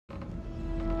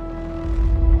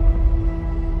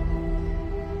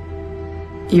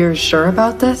You're sure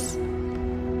about this?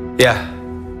 Yeah,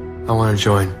 I want to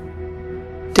join.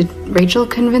 Did Rachel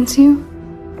convince you?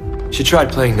 She tried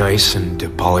playing nice and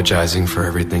apologizing for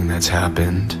everything that's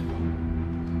happened.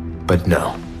 But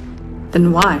no.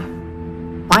 Then why?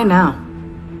 Why now?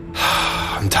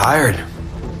 I'm tired.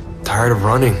 Tired of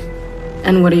running.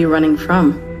 And what are you running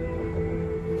from?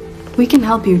 We can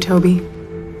help you, Toby.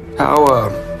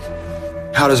 How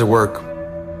does it work?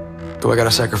 Do I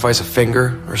gotta sacrifice a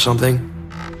finger or something?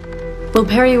 We'll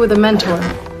pair you with a mentor,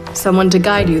 someone to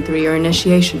guide you through your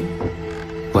initiation.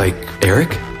 Like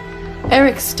Eric?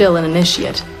 Eric's still an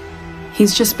initiate.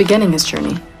 He's just beginning his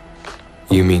journey.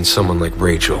 You mean someone like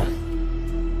Rachel?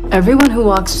 Everyone who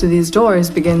walks through these doors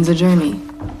begins a journey.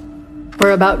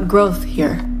 We're about growth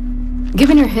here.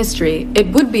 Given your history,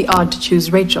 it would be odd to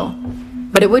choose Rachel,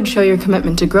 but it would show your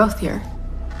commitment to growth here.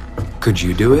 Could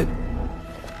you do it?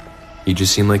 You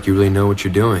just seem like you really know what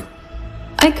you're doing.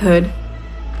 I could.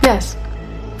 Yes.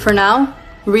 For now,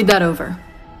 read that over.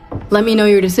 Let me know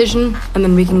your decision, and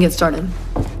then we can get started.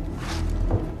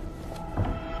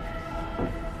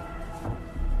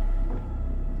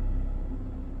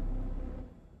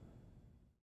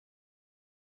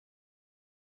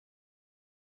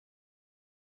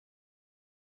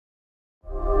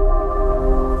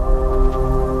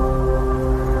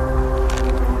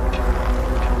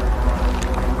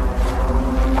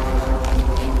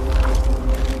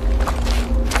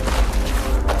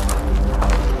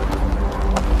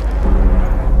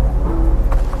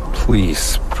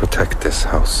 Please protect this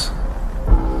house.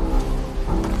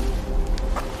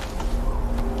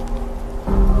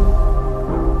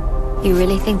 You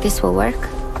really think this will work?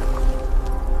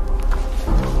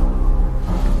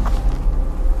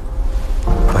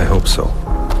 I hope so.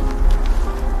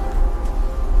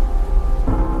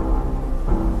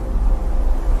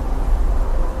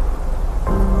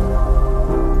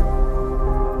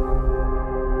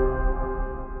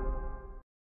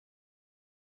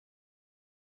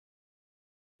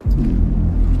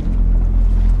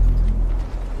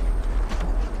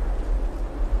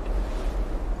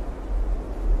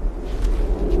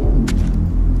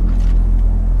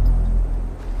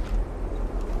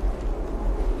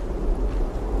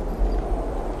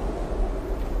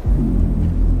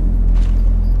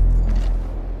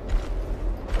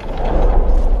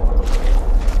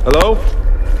 Hello?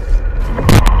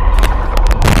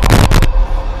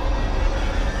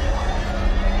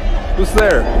 Who's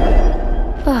there?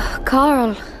 Oh,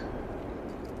 Carl.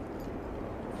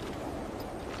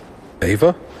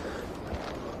 Ava?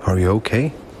 Are you okay?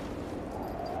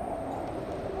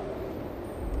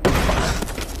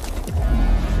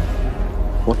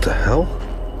 What the hell?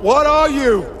 What are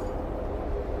you?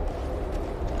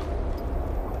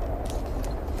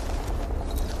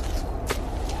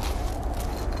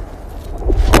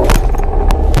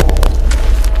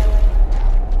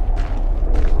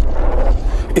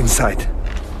 Inside.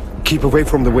 Keep away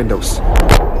from the windows.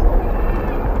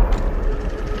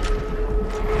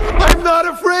 I'm not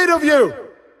afraid of you!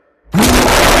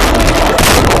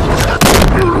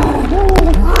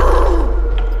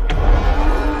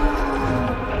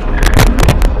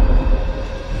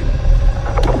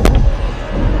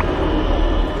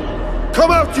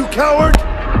 Come out, you coward!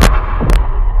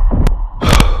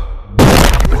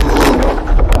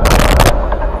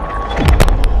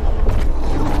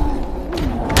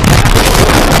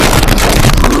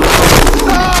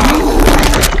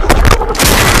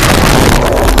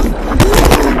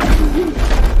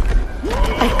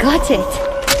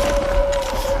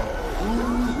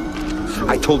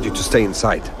 I told you to stay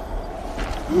inside.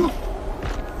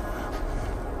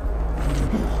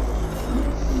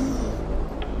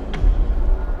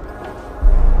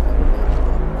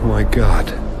 Oh my God.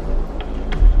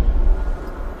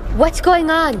 What's going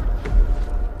on?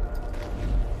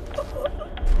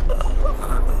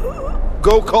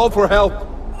 Go call for help!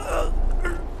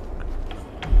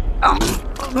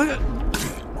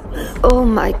 Oh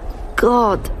my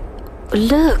God.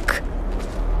 Look.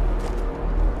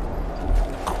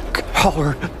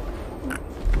 Howard.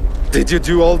 Did you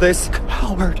do all this?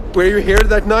 Howard. Were you here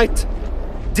that night?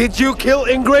 Did you kill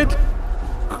Ingrid?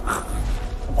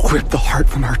 Rip the heart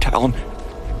from her talon.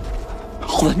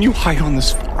 I'll let you hide on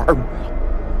this farm.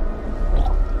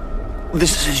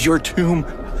 This is your tomb.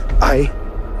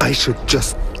 I should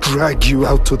just drag you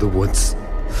out to the woods.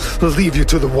 Leave you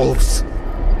to the wolves.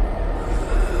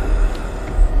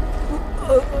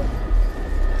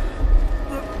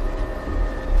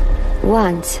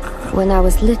 Once, when I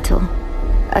was little,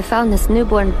 I found this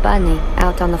newborn bunny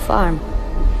out on the farm.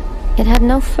 It had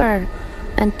no fur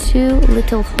and 2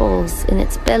 little holes in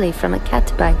its belly from a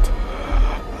cat bite.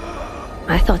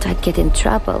 I thought I'd get in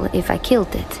trouble if I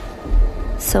killed it.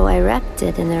 So I wrapped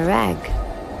it in a rag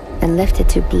and left it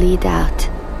to bleed out.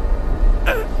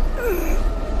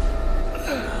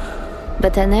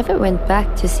 But I never went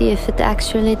back to see if it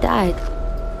actually died.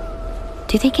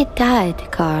 Do you think it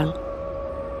died, Carl?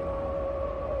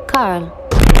 Carl?